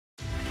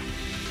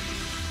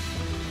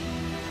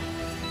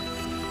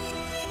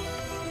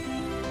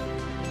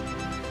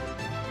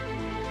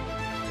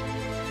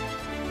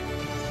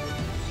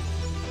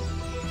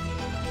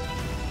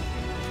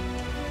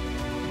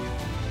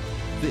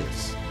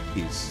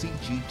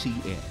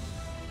CGTN,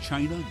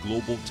 China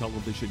Global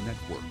Television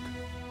Network.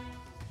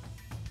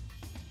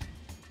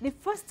 The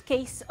first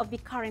case of the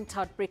current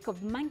outbreak of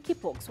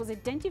monkeypox was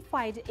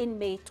identified in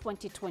May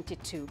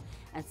 2022.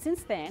 And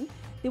since then,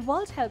 the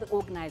World Health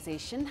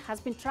Organization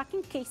has been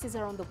tracking cases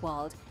around the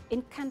world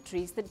in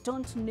countries that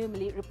don't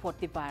normally report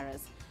the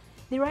virus.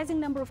 The rising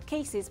number of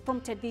cases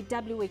prompted the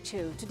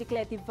WHO to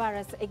declare the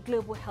virus a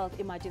global health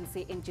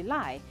emergency in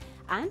July.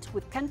 And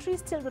with countries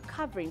still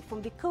recovering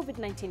from the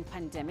COVID-19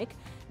 pandemic,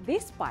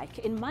 this spike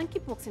in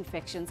monkeypox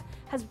infections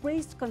has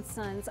raised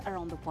concerns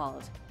around the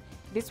world.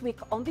 This week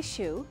on the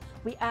show,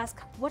 we ask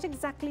what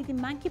exactly the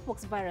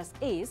monkeypox virus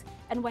is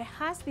and why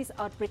has this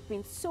outbreak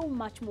been so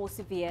much more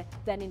severe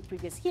than in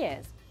previous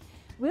years.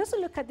 We also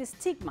look at the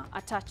stigma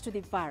attached to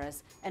the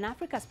virus and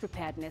Africa's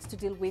preparedness to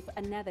deal with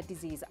another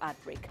disease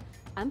outbreak.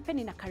 I'm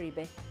Penina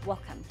Karibe.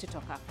 Welcome to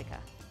Talk Africa.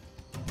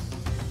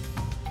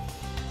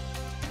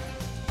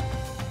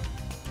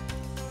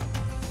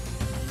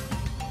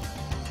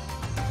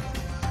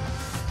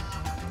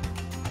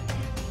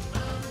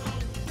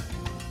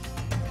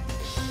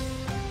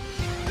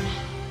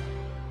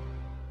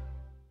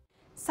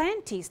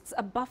 Scientists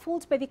are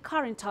baffled by the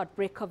current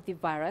outbreak of the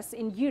virus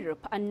in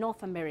Europe and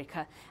North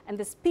America and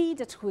the speed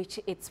at which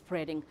it's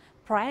spreading.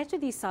 Prior to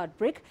this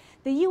outbreak,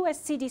 the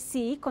US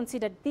CDC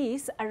considered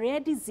this a rare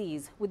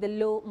disease with a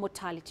low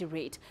mortality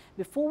rate.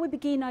 Before we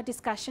begin our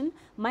discussion,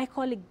 my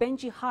colleague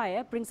Benji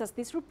Haya brings us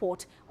this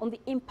report on the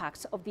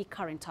impact of the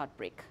current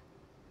outbreak.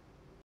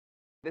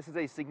 This is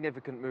a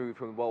significant move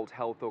from the World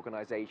Health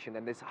Organization,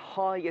 and this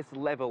highest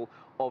level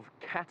of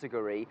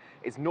category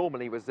is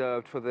normally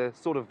reserved for the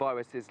sort of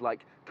viruses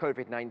like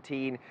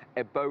COVID-19,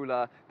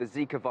 Ebola, the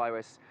Zika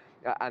virus,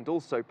 and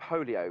also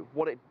polio.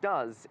 What it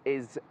does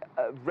is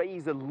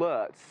raise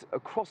alerts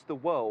across the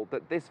world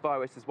that this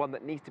virus is one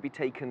that needs to be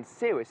taken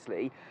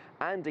seriously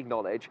and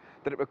acknowledge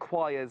that it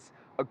requires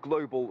a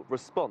global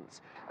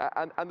response.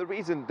 And the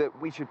reason that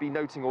we should be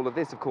noting all of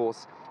this, of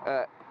course,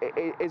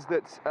 is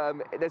that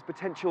there's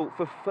potential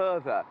for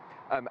further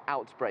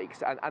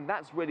outbreaks. And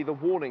that's really the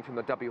warning from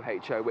the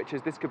WHO, which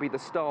is this could be the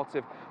start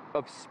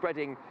of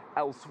spreading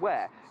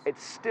elsewhere. It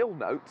still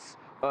notes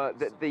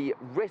that the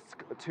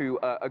risk to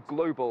a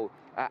global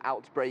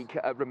outbreak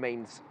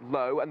remains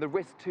low, and the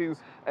risk to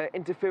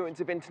interference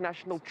of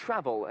international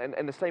travel,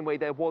 in the same way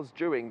there was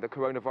during the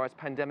coronavirus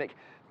pandemic,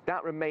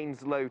 that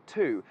remains low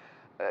too.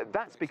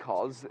 That's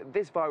because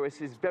this virus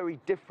is very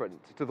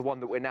different to the one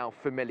that we're now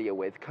familiar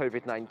with,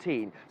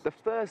 COVID-19. The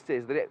first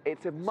is that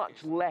it's a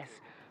much less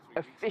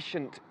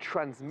efficient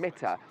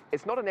transmitter.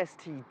 It's not an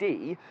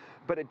STD,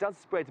 but it does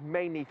spread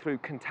mainly through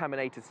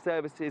contaminated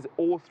surfaces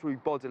or through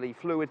bodily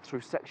fluid,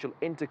 through sexual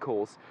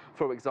intercourse,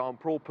 for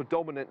example,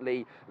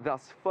 predominantly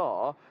thus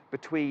far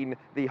between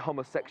the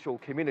homosexual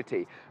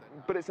community.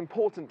 But it's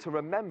important to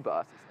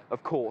remember,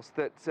 of course,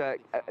 that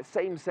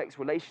same-sex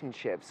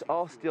relationships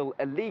are still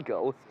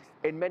illegal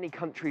in many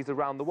countries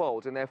around the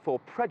world, and therefore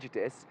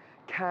prejudice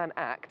can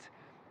act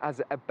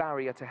as a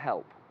barrier to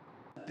help.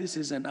 This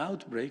is an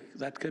outbreak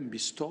that can be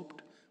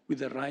stopped with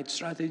the right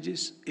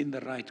strategies in the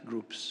right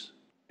groups.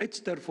 It's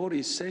therefore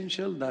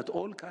essential that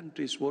all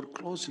countries work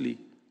closely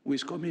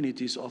with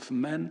communities of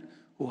men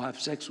who have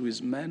sex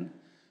with men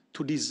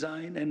to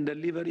design and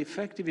deliver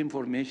effective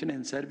information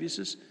and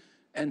services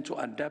and to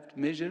adapt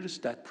measures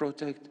that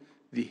protect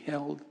the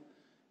health,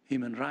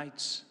 human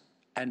rights,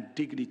 and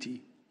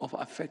dignity of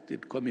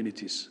affected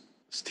communities.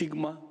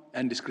 Stigma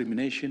and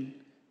discrimination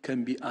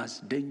can be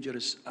as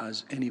dangerous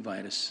as any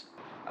virus.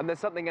 And there's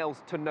something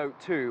else to note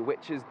too,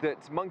 which is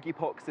that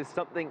monkeypox is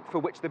something for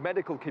which the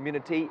medical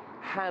community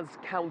has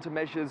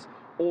countermeasures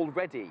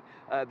already.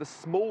 The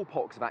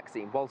smallpox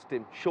vaccine, whilst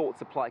in short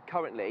supply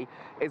currently,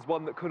 is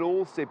one that could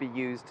also be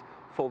used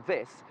for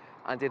this,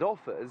 and it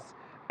offers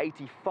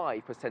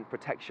 85%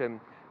 protection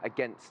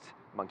against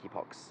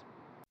monkeypox.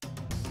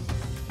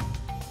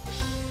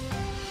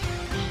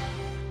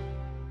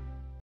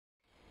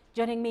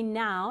 Joining me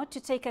now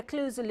to take a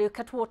closer look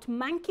at what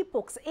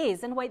monkeypox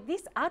is and why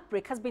this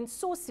outbreak has been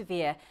so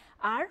severe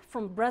are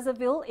from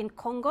Brazzaville in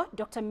Congo,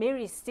 Dr.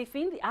 Mary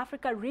Stephen, the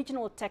Africa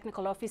Regional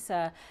Technical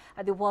Officer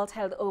at the World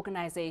Health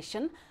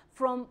Organization.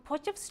 From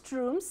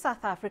Potchefstroom,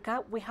 South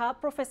Africa, we have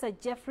Professor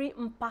Jeffrey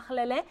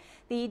Mphahlele,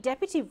 the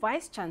Deputy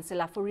Vice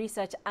Chancellor for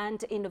Research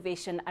and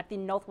Innovation at the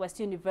Northwest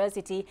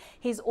University.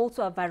 He's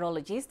also a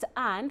virologist.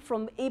 And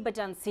from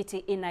Ibadan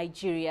City in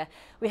Nigeria,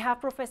 we have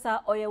Professor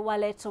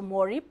Oyewale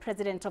Tomori,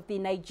 President of the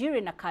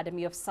Nigerian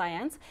Academy of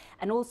Science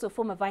and also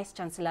former Vice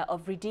Chancellor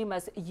of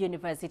Redeemers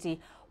University.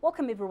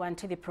 Welcome everyone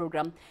to the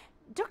program.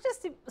 Dr.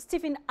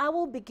 Stephen, I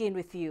will begin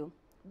with you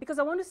because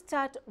I want to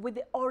start with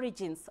the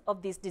origins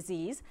of this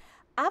disease.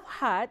 I've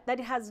heard that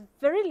it has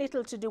very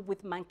little to do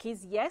with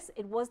monkeys. Yes,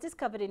 it was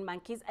discovered in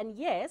monkeys, and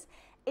yes,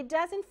 it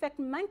does infect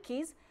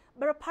monkeys,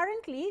 but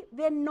apparently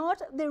they're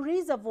not the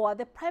reservoir,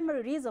 the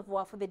primary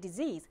reservoir for the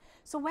disease.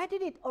 So where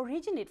did it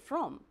originate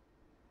from?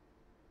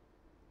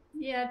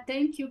 Yeah,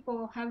 thank you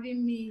for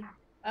having me.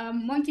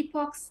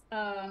 Monkeypox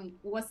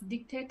was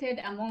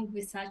detected among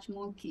research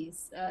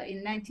monkeys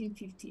in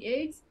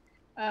 1958,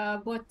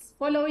 But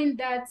following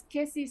that,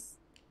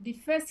 the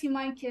first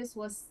human case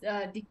was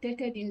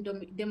detected in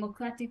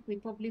Democratic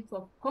Republic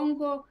of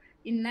Congo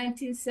in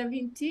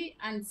 1970,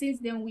 and since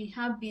then we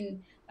have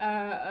been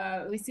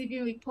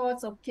receiving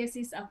reports of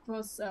cases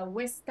across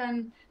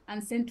Western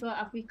and Central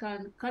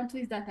African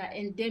countries that are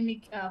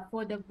endemic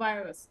for the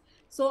virus.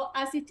 So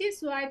as it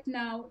is right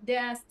now,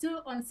 there are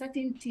still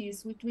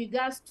uncertainties with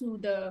regards to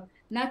the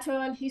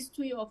natural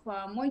history of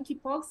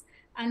monkeypox,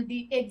 and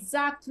the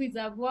exact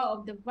reservoir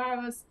of the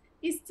virus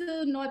is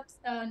still not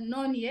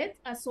known yet.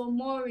 So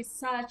more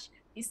research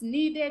is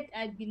needed.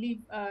 I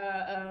believe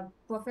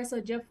Professor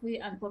Jeffrey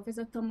and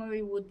Professor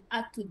Tomori would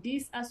add to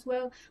this as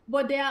well.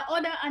 But there are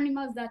other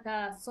animals that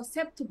are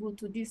susceptible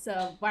to this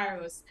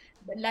virus,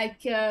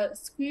 like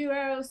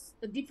squirrels,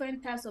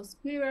 different types of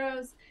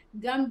squirrels,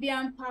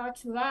 Gambian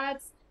parrot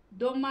rats,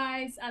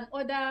 dormice, and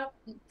other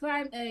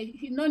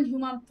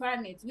non-human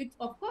primates, which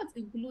of course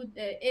include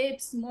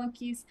apes,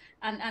 monkeys,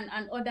 and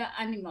other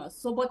animals.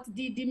 So, but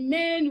the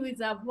main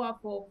reservoir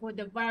for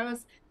the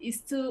virus is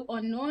still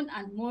unknown,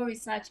 and more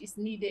research is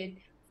needed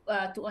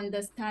to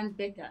understand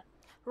better.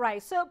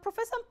 Right. So,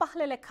 Professor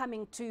Mpahlele,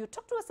 coming to you,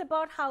 talk to us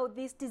about how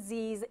this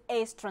disease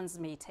is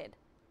transmitted.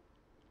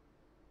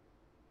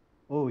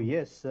 Oh,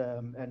 yes,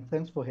 and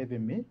thanks for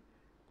having me.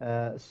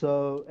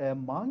 So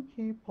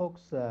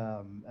monkeypox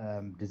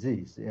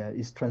disease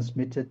is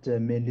transmitted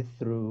mainly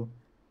through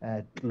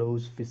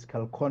close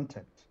physical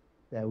contact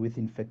with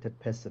infected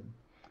person.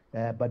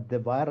 But the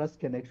virus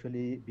can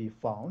actually be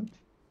found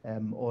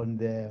on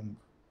the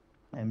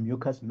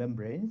mucous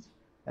membranes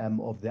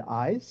of the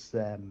eyes,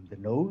 the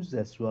nose,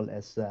 as well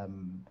as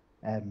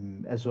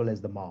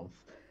the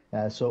mouth.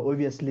 So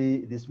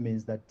obviously, this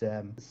means that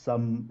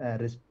some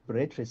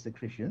respiratory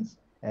secretions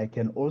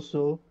can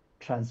also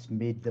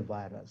transmit the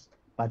virus,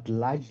 but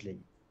largely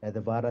the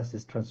virus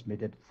is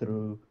transmitted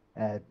through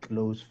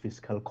close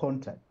physical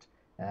contact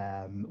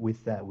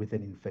with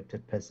an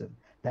infected person.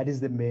 That is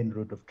the main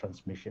route of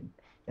transmission,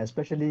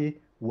 especially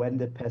when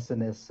the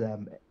person is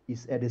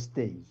at a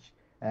stage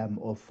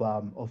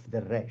of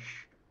the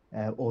rash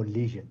or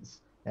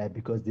lesions,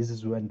 because this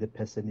is when the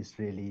person is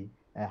really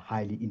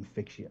highly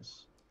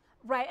infectious.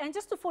 Right, and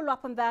just to follow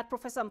up on that,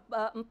 Professor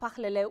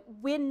Mpahlele,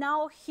 we're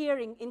now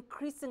hearing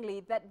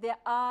increasingly that there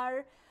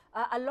are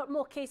a lot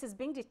more cases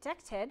being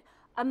detected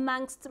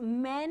amongst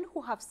men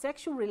who have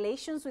sexual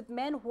relations with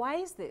men. Why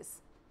is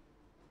this?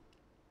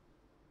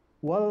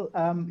 Well,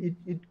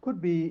 it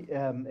could be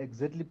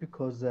exactly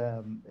because,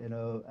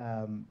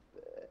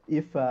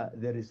 if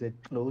there is a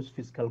close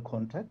physical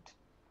contact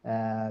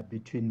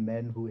between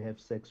men who have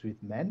sex with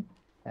men,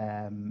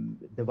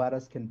 the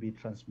virus can be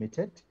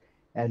transmitted.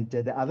 And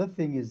the other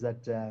thing is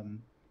that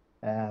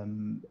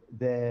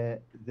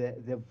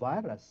the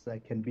virus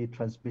can be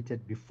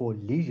transmitted before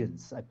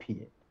lesions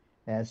appear.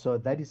 So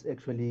that is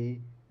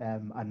actually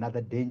another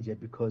danger,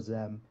 because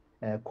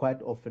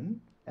quite often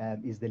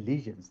is the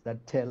lesions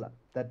that tell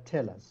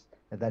us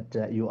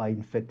that you are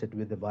infected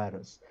with the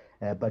virus.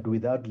 But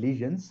without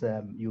lesions,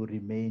 you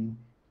remain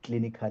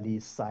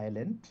clinically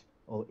silent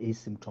or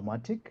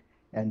asymptomatic,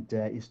 and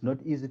it's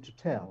not easy to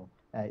tell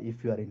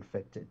if you are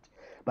infected.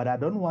 But I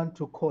don't want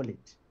to call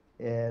it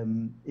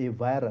a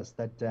virus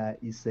that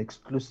is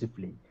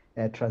exclusively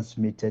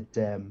transmitted,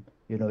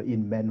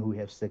 in men who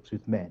have sex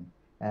with men.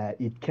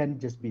 It can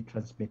just be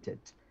transmitted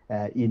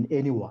in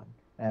anyone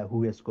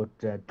who has got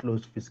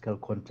close physical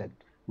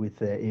contact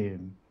with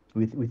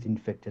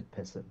infected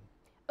person.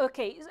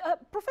 Okay,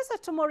 Professor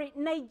Tomori,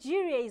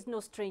 Nigeria is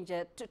no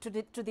stranger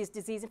to this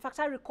disease. In fact,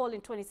 I recall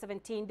in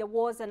 2017 there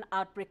was an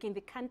outbreak in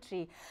the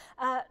country.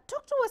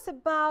 Talk to us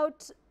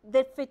about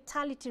the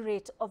fatality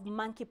rate of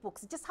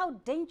monkeypox. Just how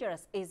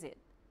dangerous is it?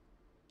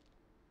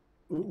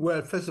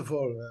 Well, first of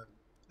all,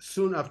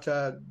 soon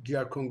after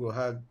DR Congo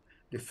had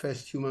the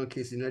first human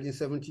case in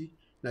 1970,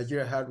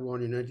 Nigeria had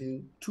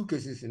two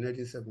cases in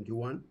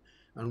 1971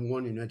 and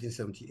one in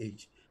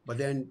 1978. But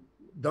then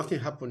nothing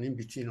happened in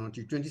between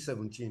until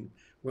 2017,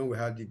 when we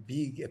had the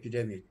big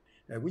epidemic,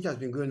 which has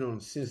been going on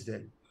since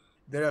then.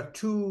 There are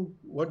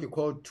what you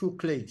call two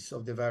clades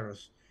of the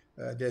virus.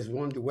 There's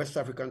one, the West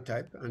African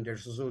type, and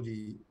there's also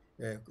the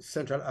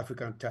Central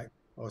African type,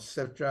 or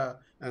Central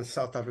and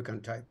South African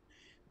type.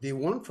 The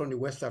one from the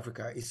West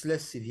Africa is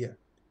less severe.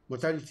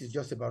 Mortality is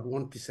just about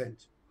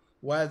 1%,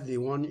 while the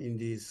one in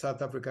the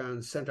South African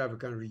and Central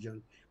African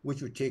region,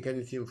 which would take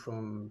anything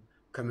from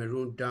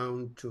Cameroon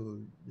down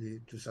to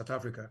South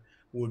Africa,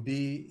 will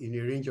be in a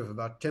range of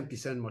about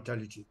 10%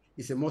 mortality.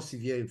 It's a more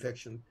severe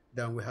infection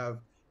than we have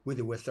with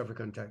the West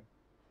African type.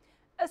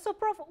 So,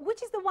 Prof,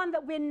 which is the one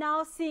that we're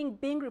now seeing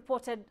being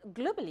reported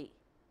globally?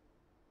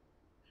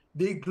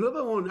 The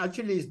global one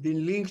actually has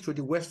been linked to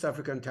the West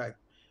African type.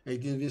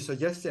 It has been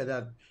suggested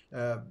that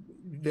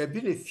there have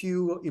been a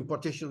few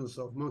importations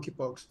of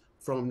monkeypox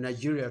from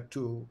Nigeria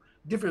to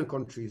different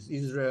countries,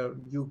 Israel,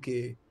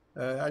 UK,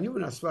 and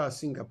even as far as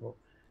Singapore.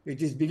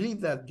 It is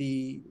believed that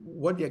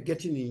what they're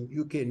getting in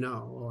UK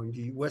now, or in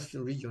the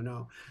Western region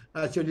now,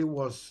 actually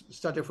was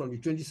started from the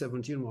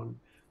 2017 one,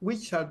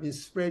 which had been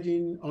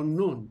spreading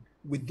unknown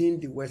within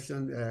the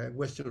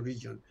Western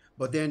region,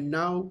 but then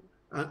now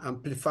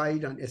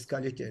amplified and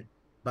escalated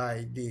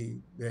by the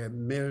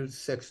male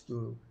sex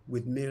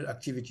with male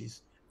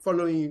activities,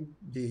 following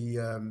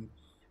the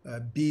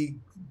big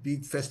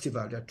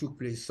festival that took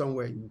place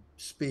somewhere in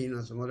Spain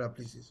and some other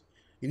places.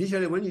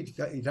 Initially, when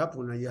it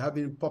happened and you have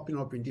been popping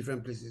up in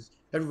different places,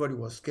 everybody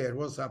was scared.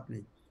 What's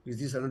happening? Is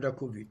this another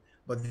COVID?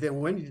 But then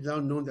when it is now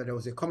known that there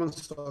was a common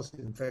source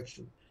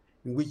infection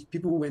in which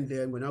people went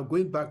there and were now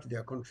going back to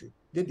their country,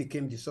 they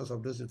became the source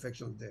of those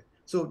infections there.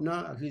 So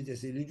now at least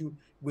there's a little,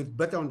 with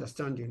better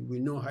understanding, we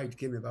know how it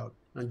came about.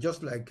 And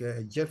just like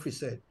Jeffrey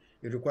said,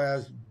 it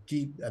requires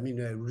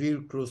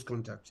real close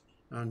contact.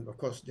 And of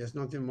course, there's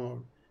nothing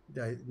more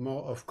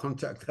of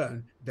contact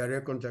than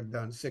direct contact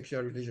than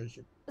sexual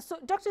relationship. So,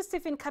 Dr.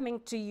 Stephen, coming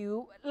to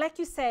you, like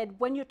you said,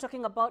 when you're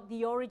talking about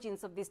the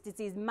origins of this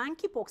disease,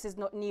 monkeypox is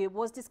not new. It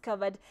was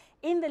discovered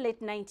in the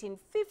late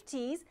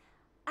 1950s,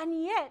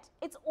 and yet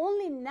it's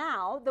only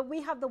now that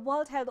we have the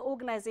World Health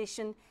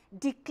Organization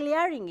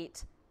declaring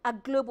it a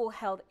global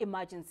health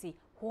emergency.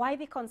 Why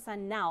the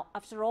concern now,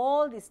 after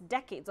all these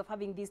decades of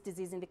having this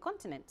disease in the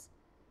continent?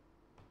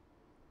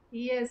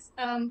 Yes,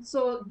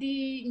 so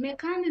the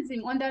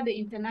mechanism under the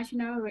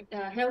international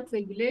health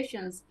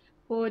regulations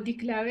for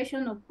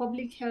declaration of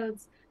public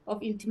health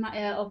of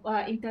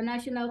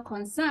international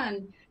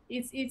concern,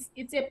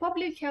 it's a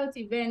public health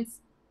event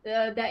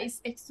that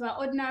is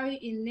extraordinary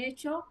in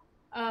nature,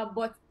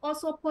 but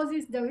also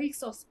poses the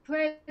risk of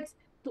spread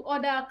to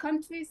other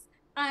countries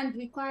and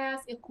requires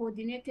a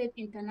coordinated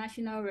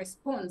international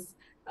response.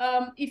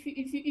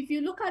 If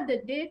you look at the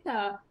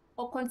data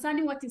or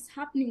concerning what is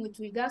happening with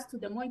regards to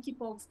the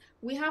monkeypox,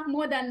 we have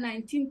more than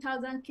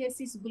 19,000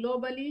 cases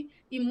globally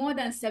in more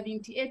than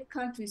 78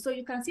 countries. So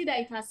you can see that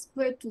it has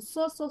spread to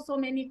so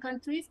many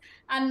countries.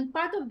 And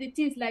part of the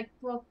things, like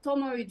Prof.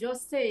 Tomori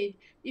just said,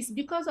 is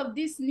because of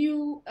these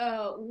new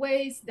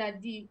ways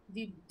that the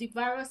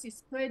virus is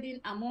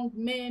spreading among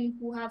men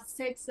who have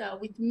sex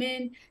with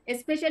men,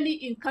 especially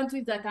in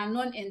countries that are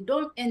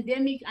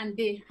non-endemic and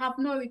they have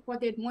not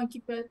reported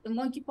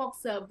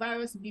monkeypox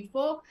virus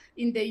before,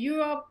 in the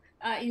Europe,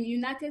 in the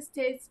United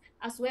States,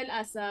 as well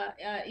as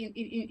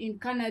in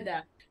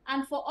Canada.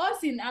 And for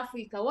us in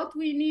Africa, what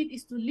we need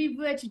is to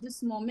leverage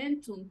this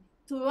momentum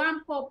to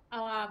ramp up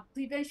our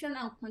prevention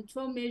and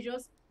control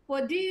measures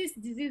for this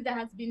disease that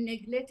has been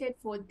neglected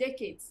for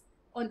decades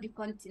on the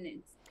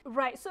continent.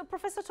 Right. So,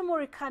 Professor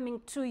Tomori, coming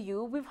to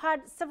you, we've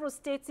had several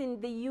states in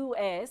the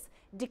U.S.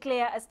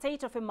 declare a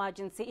state of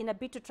emergency in a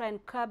bid to try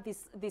and curb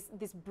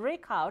this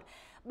breakout.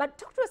 But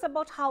talk to us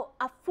about how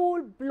a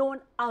full-blown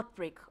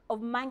outbreak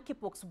of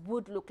monkeypox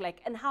would look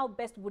like, and how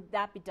best would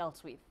that be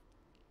dealt with?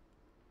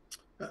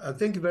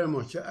 Thank you very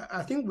much.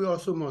 I think we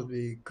also must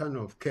be kind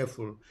of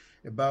careful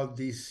about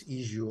this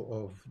issue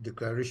of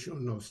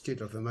declaration of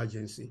state of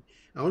emergency.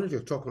 I wanted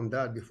to talk on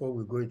that before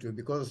we go into it,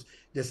 because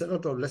there's a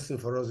lot of lesson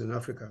for us in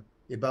Africa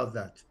about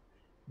that.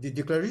 The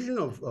declaration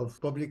of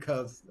public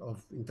health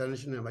of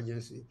international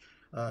emergency,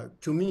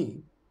 to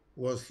me,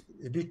 was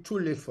a bit too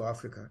late for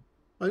Africa,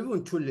 or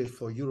even too late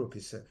for Europe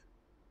itself.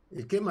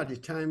 It came at a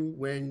time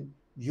when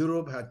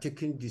Europe had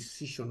taken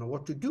decision on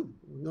what to do,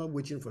 not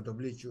waiting for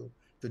WHO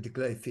to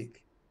declare it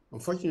fake.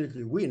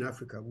 Unfortunately, we in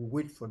Africa, we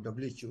wait for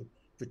WHO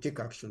to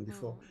take action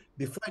before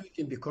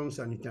anything becomes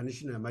an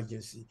international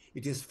emergency.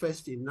 It is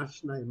first a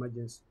national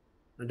emergency.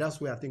 And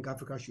that's where I think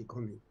Africa should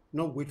come in,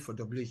 not wait for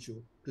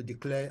WHO to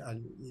declare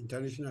an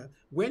international,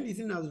 when the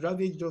thing has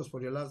ravaged us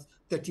for the last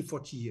 30,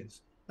 40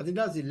 years. I think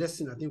that's a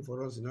lesson, I think,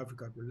 for us in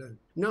Africa to learn.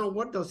 Now,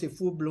 what does a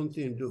full-blown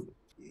thing do?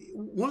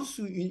 Once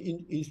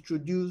you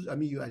introduce,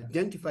 you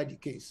identify the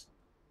case,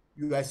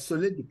 you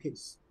isolate the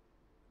case,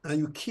 and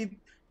you keep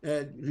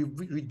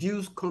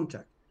reduce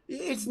contact,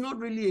 it's not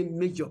really a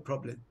major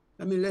problem.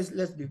 Let's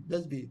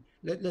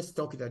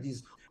talk it at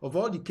this. Of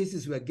all the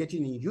cases we are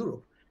getting in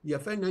Europe, you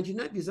find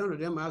 99% of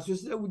them are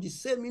associated with the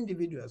same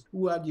individuals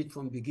who had it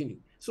from the beginning.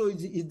 So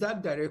it's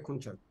that direct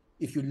contact.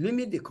 If you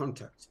limit the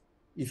contact,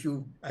 if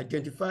you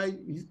identify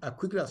as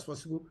quickly as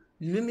possible,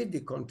 limit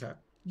the contact,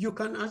 you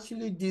can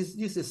actually, this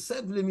is a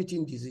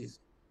self-limiting disease.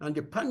 And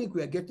the panic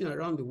we are getting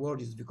around the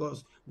world is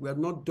because we have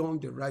not done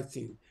the right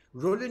thing.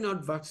 Rolling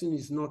out vaccine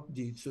is not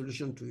the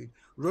solution to it.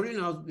 Rolling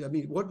out,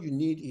 what you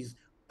need is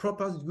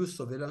proper good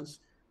surveillance,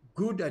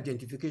 good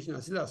identification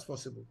as little as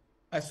possible,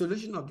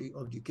 isolation of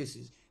the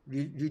cases,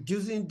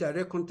 reducing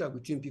direct contact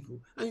between people,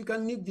 and you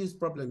can nip this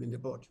problem in the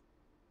bud.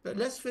 But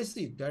let's face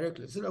it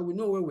directly so that we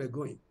know where we're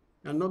going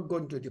and not go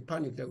into the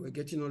panic that we're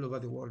getting all over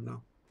the world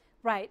now.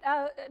 Right.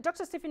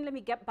 Dr. Stephen, let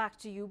me get back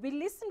to you. We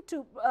listened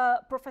to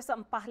Professor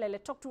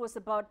Mpahlele talk to us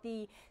about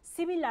the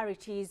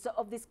similarities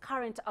of this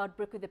current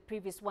outbreak with the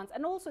previous ones,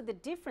 and also the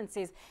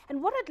differences.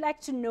 And what I'd like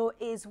to know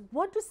is,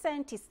 what do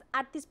scientists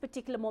at this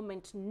particular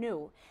moment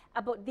know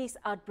about this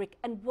outbreak,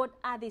 and what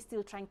are they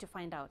still trying to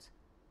find out?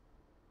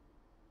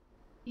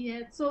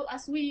 Yeah, so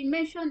as we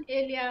mentioned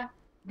earlier,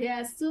 there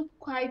are still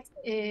quite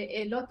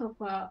a lot of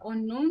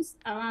unknowns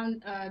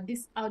around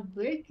this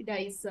outbreak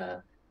that is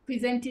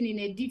presenting in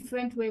a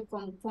different way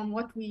from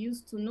what we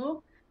used to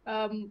know.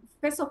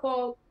 First of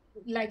all,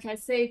 like I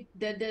said,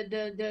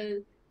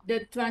 the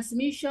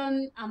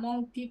transmission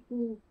among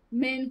people,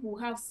 men who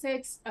have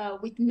sex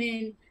with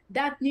men,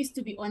 that needs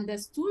to be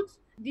understood.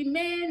 The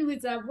main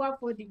reservoir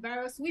for the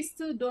virus, we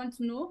still don't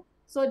know.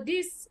 So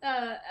this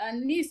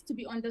needs to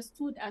be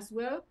understood as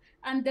well.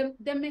 And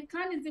the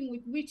mechanism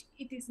with which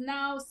it is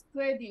now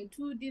spreading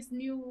through this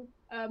new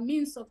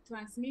means of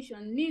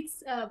transmission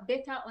needs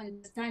better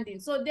understanding.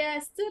 So there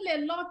is still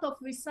a lot of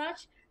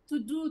research to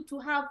do to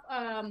have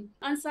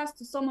answers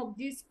to some of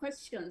these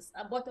questions.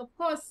 But of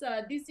course,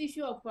 this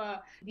issue of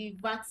the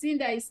vaccine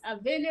that is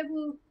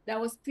available, that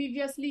was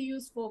previously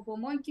used for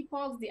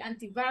monkeypox, the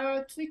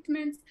antiviral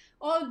treatments,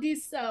 all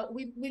this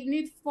we will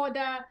need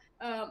further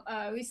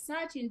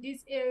research in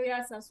these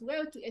areas as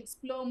well to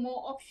explore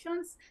more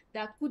options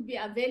that could be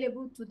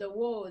available to the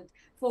world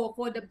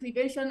for the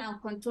prevention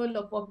and control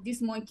of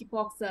this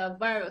monkeypox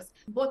virus.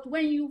 But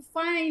when you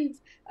find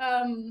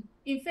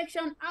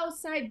infection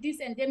outside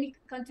these endemic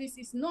countries,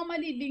 is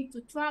normally linked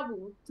to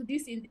travel to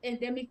these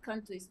endemic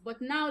countries.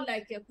 But now,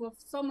 like Prof.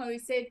 Somari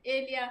said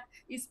earlier,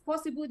 it's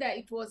possible that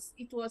it was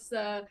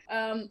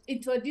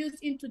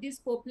introduced into this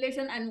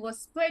population and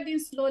was spreading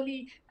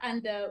slowly,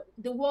 and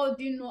the world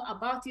didn't know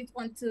about it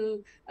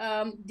until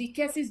the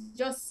cases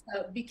just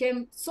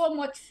became so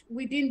much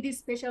within this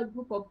special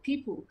group of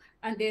people.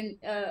 And then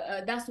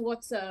that's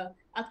what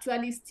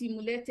actually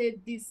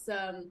stimulated this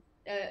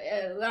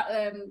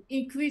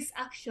increased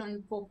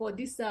action for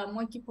this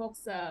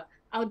monkeypox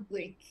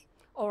outbreak.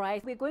 All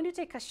right, we're going to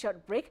take a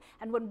short break,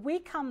 and when we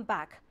come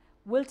back,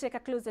 we'll take a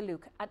closer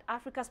look at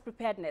Africa's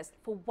preparedness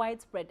for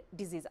widespread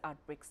disease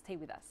outbreaks. Stay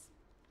with us.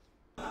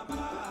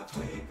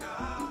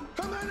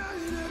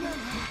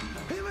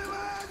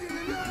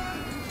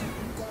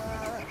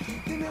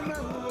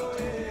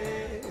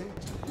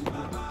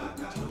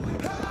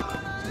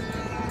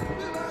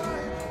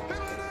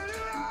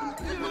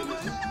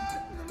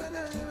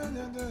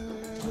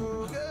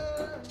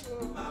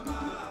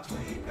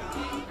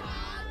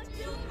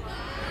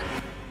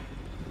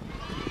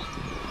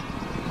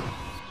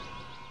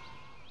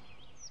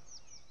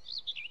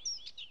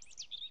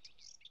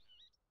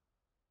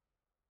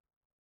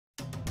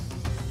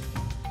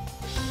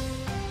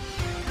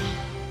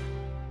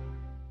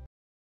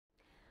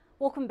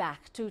 Welcome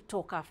back to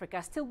Talk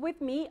Africa. Still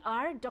with me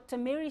are Dr.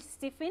 Mary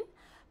Stephen,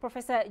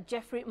 Professor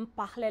Jeffrey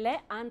Mpahlele,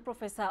 and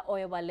Professor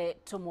Oyewale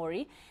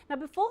Tomori. Now,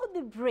 before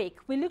the break,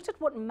 we looked at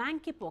what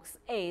monkeypox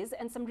is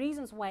and some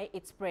reasons why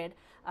its spread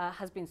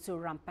has been so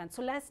rampant.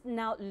 So let's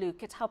now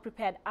look at how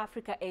prepared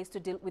Africa is to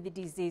deal with the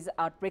disease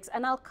outbreaks.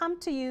 And I'll come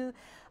to you,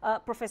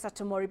 Professor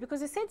Tomori,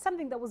 because you said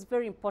something that was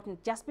very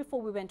important just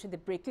before we went to the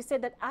break. You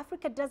said that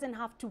Africa doesn't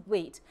have to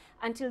wait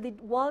until the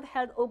World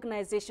Health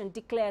Organization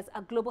declares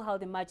a global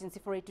health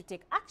emergency for it to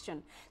take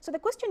action. So the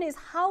question is,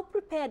 how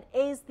prepared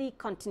is the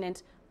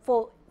continent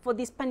for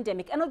this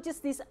pandemic, and not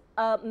just this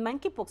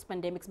monkeypox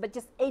pandemics, but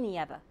just any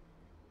other?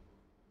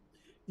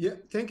 Yeah,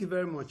 thank you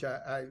very much.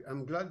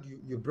 I'm glad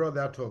you brought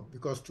that up,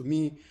 because to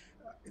me,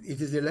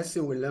 it is the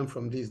lesson we learn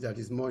from this that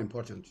is more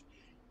important.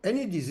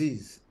 Any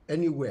disease,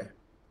 anywhere,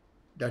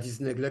 that is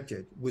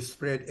neglected will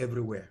spread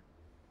everywhere.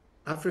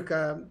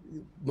 Africa,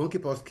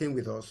 monkeypox came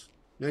with us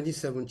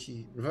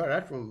 1970,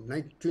 right from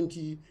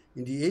 1920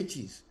 in the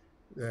 80s.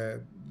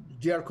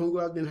 DR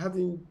Congo has been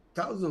having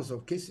thousands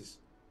of cases.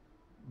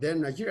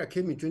 Then Nigeria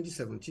came in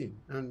 2017,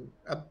 and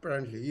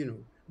apparently, you know,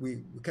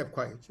 we kept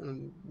quiet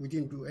and we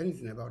didn't do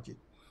anything about it.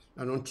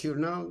 And until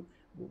now,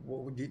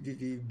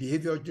 the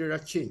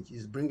behavioral change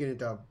is bringing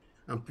it up,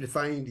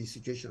 amplifying the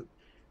situation.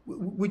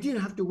 We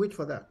didn't have to wait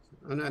for that.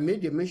 And I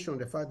made a mention of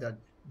the fact that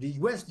the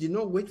US did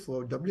not wait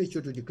for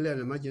WHO to declare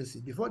an emergency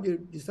before they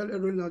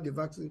started rolling out the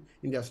vaccine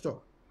in their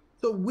stock.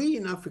 So we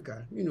in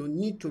Africa, you know,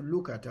 need to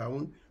look at our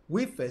own.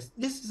 We first,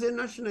 this is a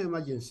national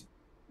emergency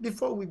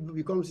before it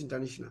becomes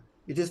international.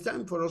 It is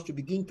time for us to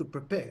begin to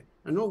prepare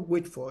and not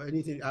wait for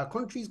anything. Our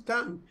countries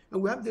can,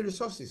 and we have the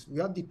resources, we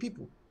have the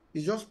people.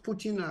 It's just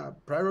putting our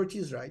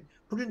priorities right,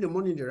 putting the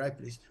money in the right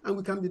place, and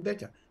we can be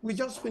better. We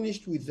just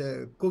finished with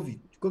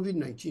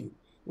COVID-19.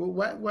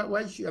 Well,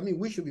 why should, I mean,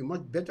 we should be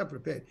much better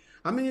prepared.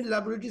 How many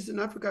laboratories in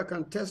Africa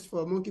can test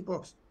for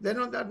monkeypox? There are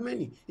not that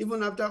many,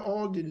 even after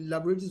all the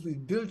laboratories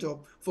we've built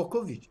up for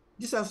COVID.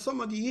 These are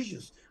some of the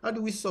issues. How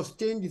do we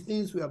sustain the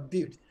things we have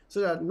built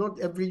so that not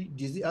every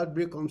disease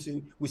outbreak comes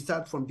in, we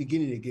start from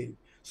beginning again?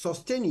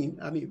 Sustaining,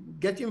 I mean,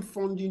 getting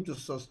funding to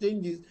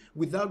sustain this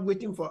without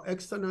waiting for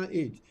external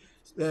aid.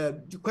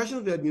 The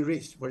questions that have been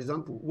raised, for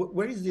example,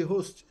 where is the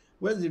host?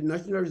 Where's the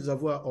national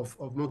reservoir of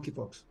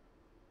monkeypox?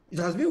 It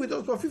has been with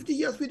us for 50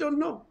 years, we don't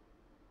know.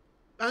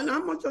 And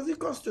how much does it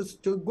cost us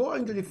to go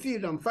into the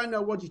field and find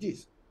out what it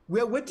is? We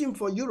are waiting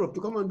for Europe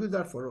to come and do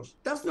that for us.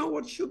 That's not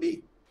what it should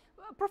be.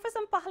 Professor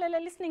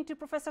Mpahlele, listening to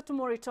Professor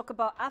Tomori talk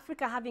about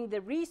Africa having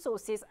the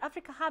resources,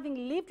 Africa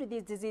having lived with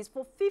this disease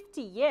for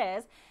 50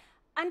 years,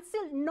 and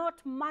still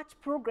not much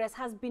progress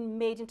has been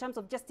made in terms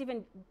of just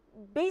even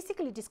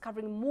basically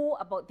discovering more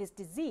about this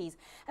disease.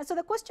 And so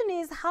the question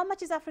is, how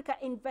much is Africa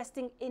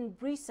investing in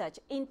research,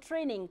 in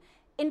training,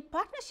 in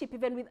partnership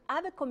even with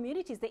other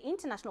communities, the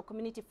international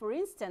community, for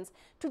instance,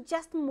 to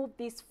just move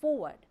this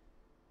forward?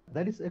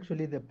 That is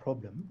actually the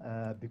problem,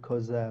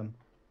 because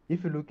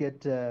if you look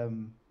at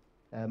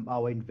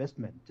our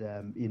investment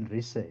in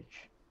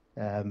research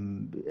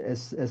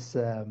as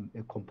a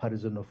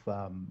comparison of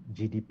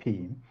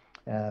GDP,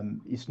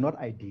 it's not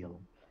ideal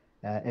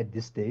at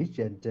this stage,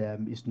 and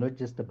it's not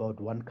just about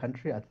one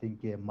country. I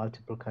think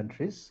multiple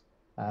countries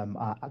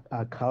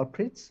are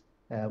culprits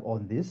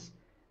on this.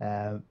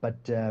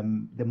 But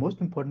the most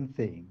important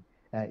thing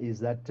is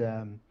that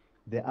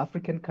the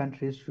African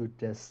countries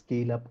should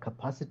scale up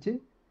capacity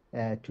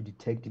to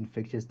detect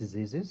infectious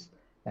diseases,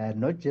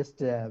 not just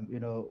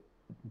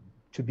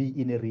to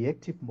be in a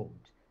reactive mode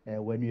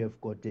when you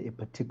have got a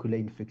particular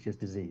infectious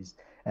disease,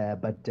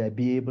 but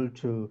be able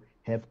to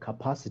have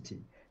capacity.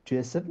 To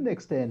a certain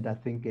extent, I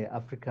think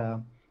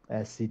Africa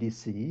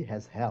CDC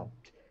has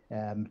helped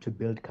to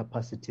build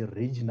capacity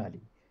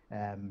regionally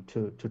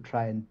to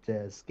try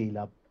and scale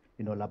up,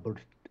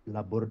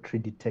 laboratory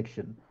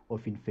detection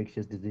of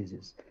infectious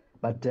diseases.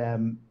 But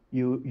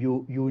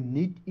you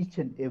need each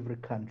and every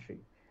country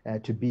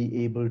to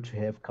be able to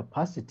have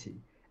capacity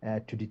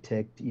to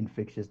detect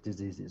infectious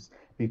diseases,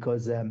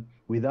 because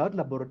without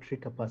laboratory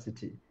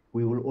capacity,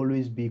 we will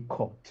always be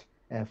caught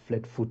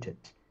flat-footed,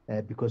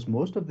 because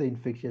most of the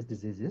infectious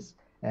diseases,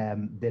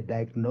 the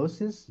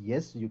diagnosis,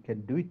 yes, you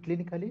can do it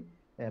clinically,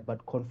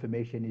 but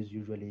confirmation is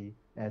usually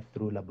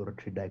through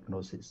laboratory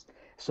diagnosis.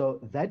 So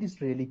that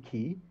is really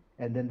key.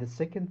 And then the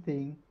second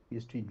thing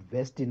is to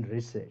invest in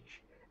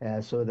research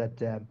so that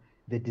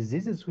the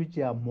diseases which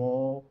are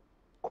more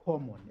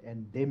common,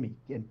 endemic,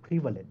 and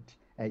prevalent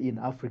in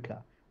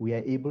Africa, we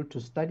are able to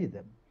study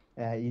them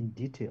in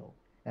detail.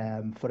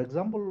 For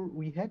example,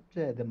 we had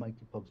the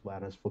monkeypox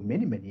virus for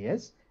many, many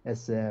years,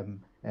 as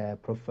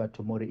Professor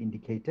Tomori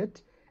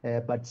indicated,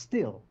 but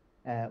still,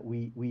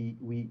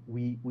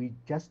 we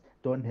just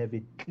don't have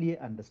a clear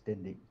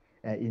understanding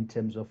in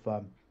terms of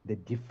the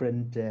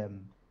different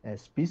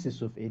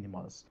species of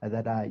animals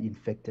that are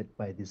infected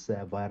by this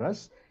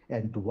virus,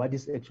 and what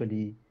is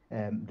actually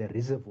the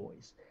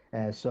reservoirs.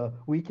 So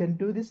we can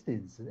do these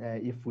things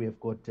if we have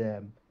got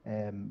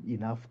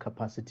enough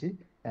capacity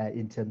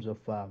in terms of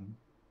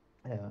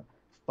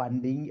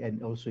funding,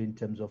 and also in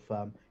terms of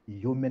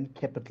human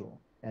capital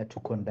to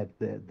conduct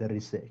the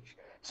research.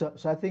 So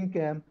I think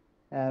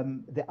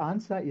the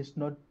answer is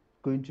not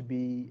going to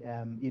be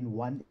in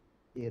one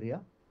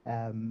area,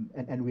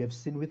 and we have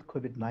seen with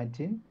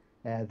COVID-19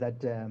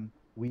 that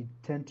we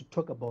tend to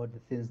talk about the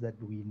things that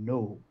we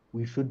know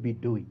we should be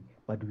doing,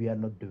 but we are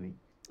not doing.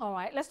 All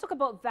right, let's talk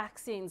about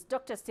vaccines.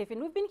 Dr. Stephen,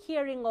 we've been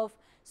hearing of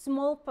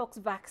smallpox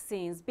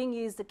vaccines being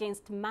used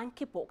against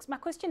monkeypox. My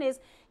question is,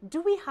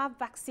 do we have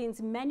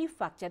vaccines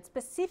manufactured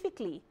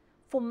specifically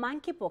for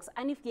monkeypox?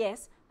 And if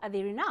yes, are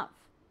they enough?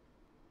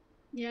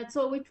 Yeah,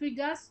 so with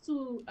regards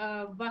to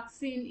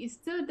vaccine, it's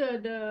still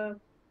the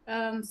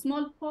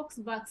smallpox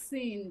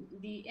vaccine,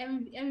 the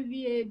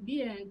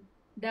MVA-BN,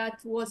 that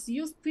was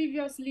used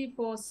previously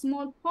for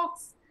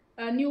smallpox,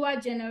 a newer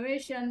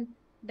generation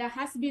that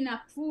has been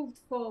approved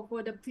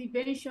for the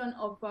prevention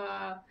of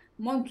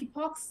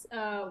monkeypox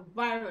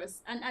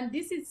virus. And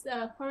this is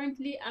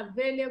currently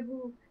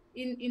available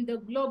in the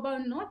global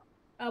north,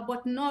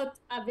 but not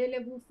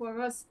available for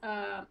us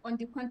on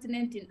the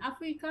continent in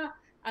Africa.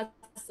 As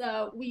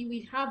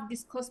we have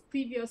discussed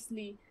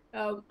previously,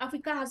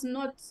 Africa has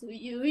not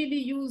really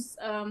used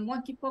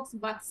monkeypox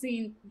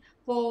vaccine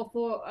for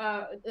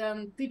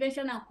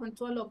prevention and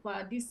control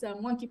of this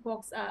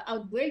monkeypox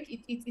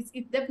outbreak. It's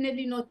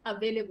definitely not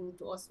available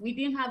to us. We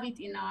didn't have it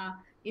in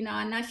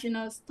our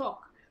national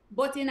stock.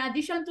 But in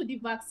addition to the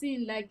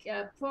vaccine, like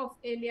Prof.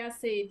 earlier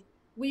said,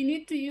 we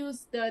need to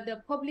use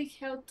the public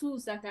health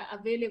tools that are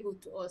available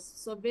to us: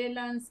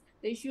 surveillance,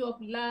 the issue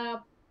of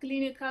lab,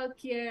 clinical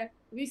care,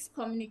 risk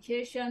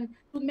communication,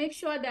 to make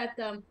sure that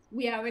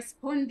we are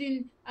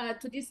responding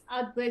to this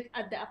outbreak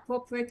at the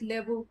appropriate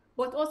level,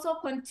 but also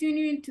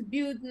continuing to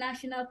build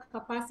national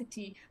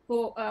capacity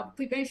for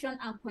prevention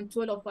and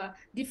control of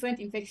different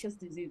infectious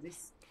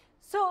diseases.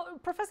 So,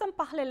 Professor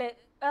Mpahlele,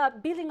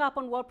 building up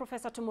on what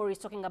Professor Tomori is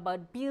talking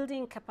about,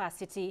 building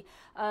capacity,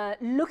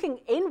 looking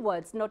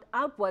inwards, not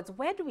outwards,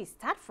 where do we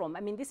start from?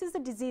 I mean, this is a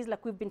disease,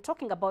 like we've been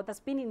talking about, that's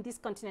been in this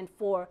continent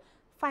for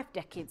 5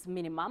 decades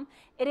minimum.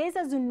 It is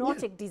a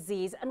zoonotic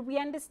disease, and we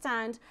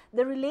understand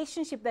the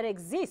relationship that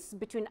exists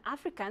between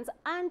Africans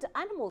and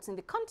animals in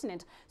the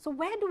continent. So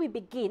where do we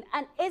begin,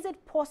 and is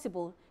it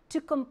possible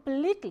to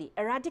completely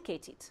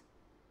eradicate it?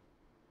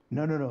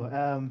 No.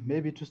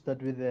 Maybe to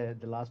start with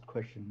the last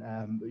question,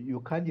 you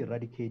can't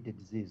eradicate a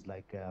disease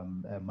like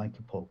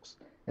monkeypox,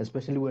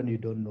 especially when you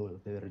don't know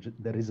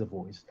the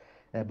reservoirs.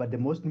 But the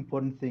most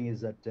important thing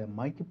is that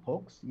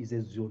monkeypox is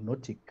a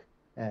zoonotic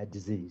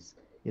disease.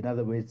 In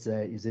other words,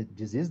 is a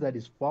disease that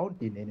is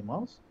found in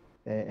animals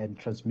and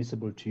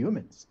transmissible to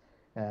humans.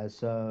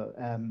 So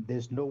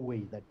there's no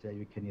way that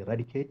you can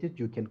eradicate it,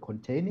 you can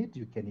contain it,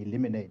 you can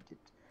eliminate it.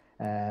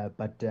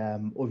 But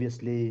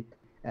obviously,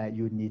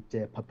 you need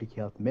public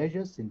health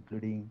measures,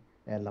 including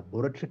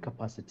laboratory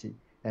capacity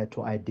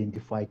to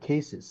identify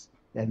cases,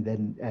 and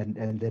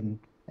then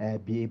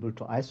be able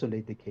to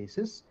isolate the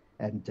cases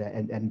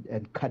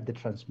and cut the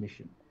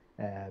transmission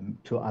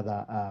to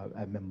other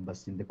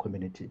members in the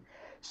community.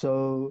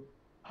 So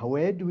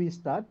where do we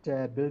start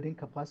building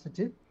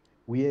capacity?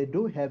 We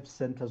do have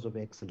centers of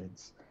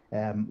excellence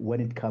when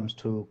it comes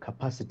to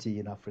capacity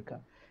in Africa,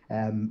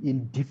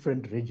 in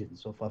different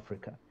regions of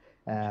Africa.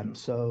 Sure.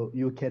 So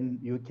you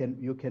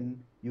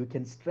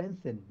can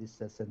strengthen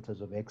these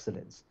centers of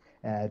excellence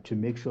to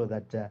make sure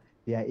that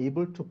they are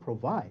able to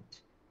provide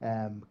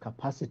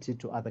capacity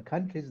to other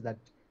countries that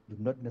do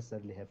not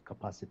necessarily have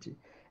capacity.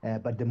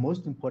 But the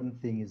most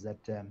important thing is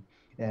that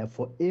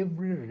for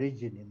every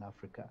region in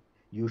Africa,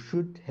 you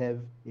should have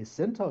a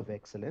center of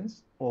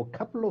excellence or a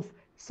couple of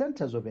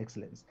centers of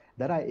excellence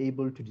that are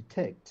able to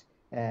detect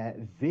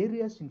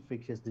various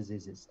infectious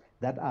diseases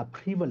that are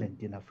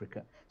prevalent in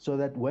Africa, so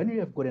that when you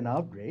have got an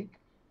outbreak,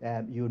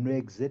 you know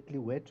exactly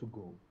where to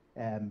go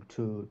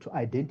to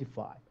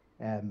identify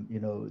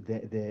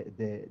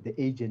the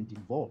agent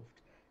involved,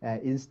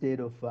 instead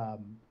of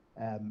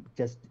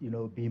just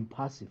being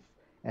passive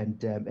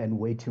and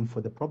waiting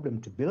for the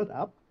problem to build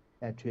up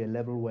to a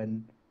level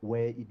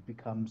where it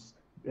becomes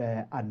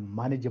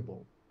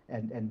unmanageable,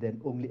 and then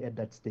only at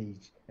that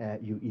stage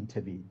you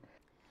intervene.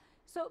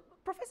 So,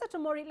 Professor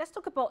Tomori, let's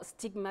talk about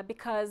stigma,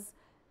 because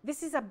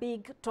this is a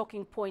big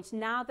talking point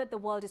now that the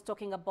world is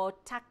talking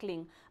about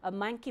tackling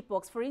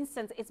monkeypox. For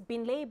instance, it's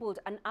been labeled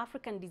an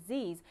African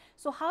disease.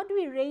 So how do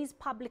we raise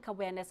public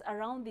awareness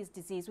around this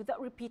disease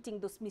without repeating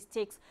those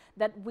mistakes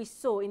that we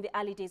saw in the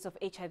early days of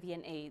HIV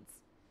and AIDS?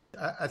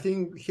 I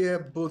think here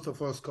both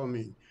of us come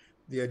in,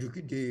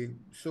 the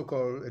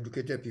so-called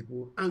educated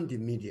people and the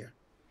media.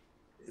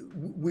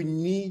 We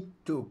need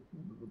to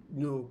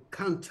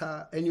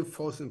counter any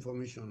false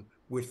information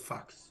with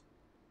facts.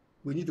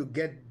 We need to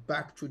get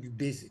back to the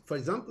basics. For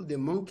example, the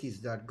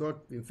monkeys that got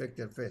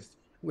infected first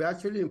were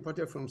actually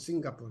imported from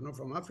Singapore, not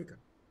from Africa.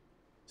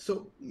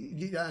 So,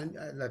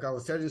 like I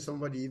was telling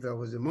somebody, if I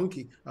was a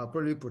monkey, I'll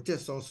probably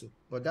protest also,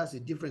 but that's a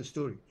different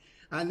story.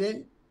 And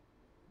then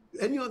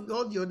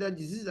all the other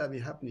diseases that have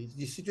been happening,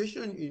 the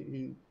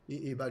situation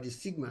about the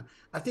stigma,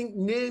 I think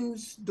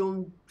names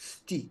don't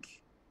stick.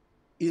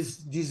 It's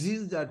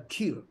disease that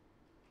kill.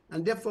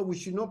 And therefore, we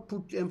should not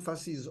put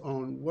emphasis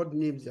on what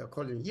names they're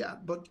calling. Yeah,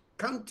 but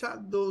counter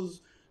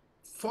those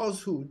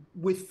falsehoods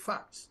with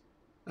facts.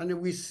 And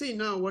we see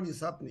now what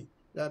is happening.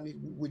 I mean,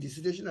 with the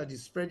situation that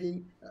is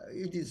spreading,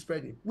 it is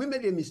spreading. We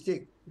made a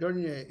mistake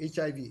during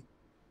HIV.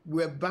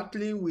 We're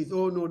battling with,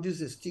 oh no, this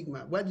is a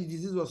stigma, while the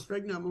disease was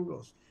spreading among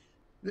us.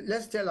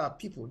 Let's tell our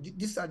people,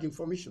 this is the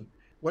information.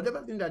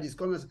 Whatever thing that is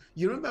coming,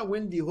 you remember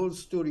when the whole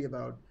story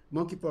about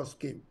monkeypox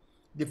came?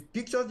 The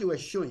pictures they were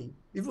showing,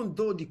 even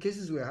though the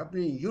cases were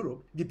happening in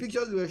Europe, the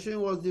pictures they were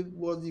showing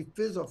was the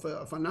face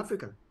of an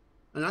African.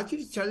 And I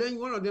actually challenged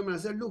one of them and I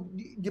said, look,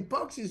 the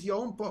pox is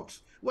your own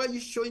pox. Why are you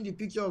showing the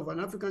picture of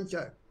an African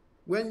child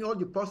when all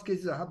the pox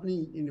cases are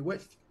happening in the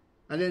West?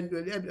 And then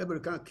everybody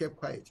kind of kept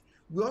quiet.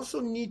 We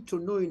also need to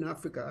know in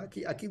Africa,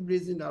 I keep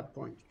raising that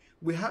point,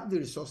 we have the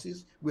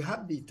resources, we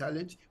have the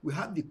talent, we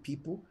have the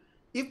people.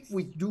 If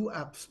we do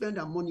spend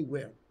our money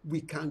well, we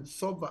can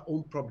solve our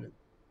own problem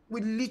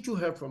with little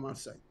help from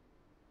outside.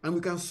 And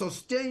we can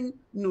sustain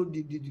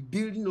the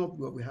building up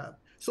what we have.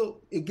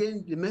 So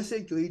again, the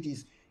message to it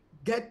is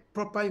get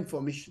proper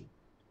information,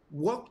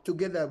 work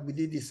together with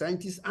the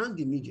scientists and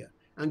the media,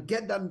 and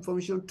get that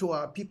information to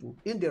our people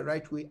in the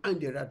right way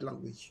and the right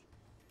language.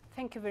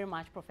 Thank you very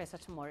much, Professor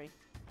Tomori.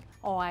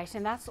 All right,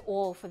 and that's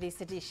all for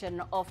this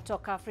edition of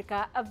Talk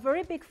Africa. A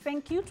very big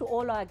thank you to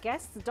all our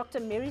guests,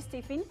 Dr. Mary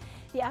Stephen,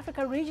 the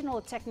Africa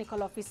Regional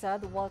Technical Officer,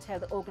 the World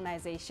Health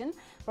Organization,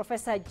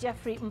 Professor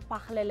Jeffrey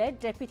Mpachlele,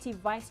 Deputy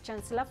Vice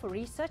Chancellor for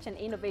Research and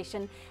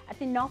Innovation at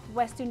the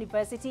Northwest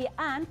University,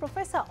 and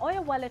Professor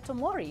Oyewale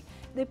Tomori,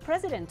 the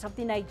President of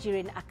the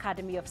Nigerian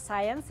Academy of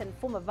Science and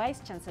former Vice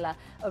Chancellor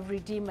of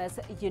Redeemers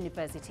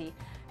University.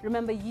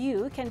 Remember,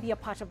 you can be a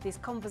part of this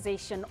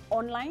conversation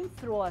online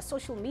through our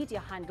social media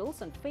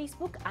handles on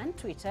Facebook and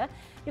Twitter.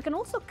 You can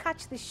also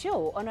catch the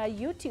show on our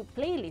YouTube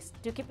playlist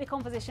to keep the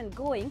conversation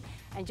going,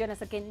 and join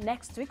us again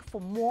next week for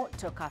more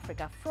Talk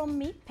Africa. From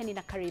me,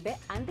 Penina Karibe,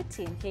 and the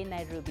team here in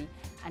Nairobi.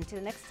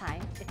 Until next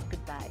time, it's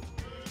goodbye.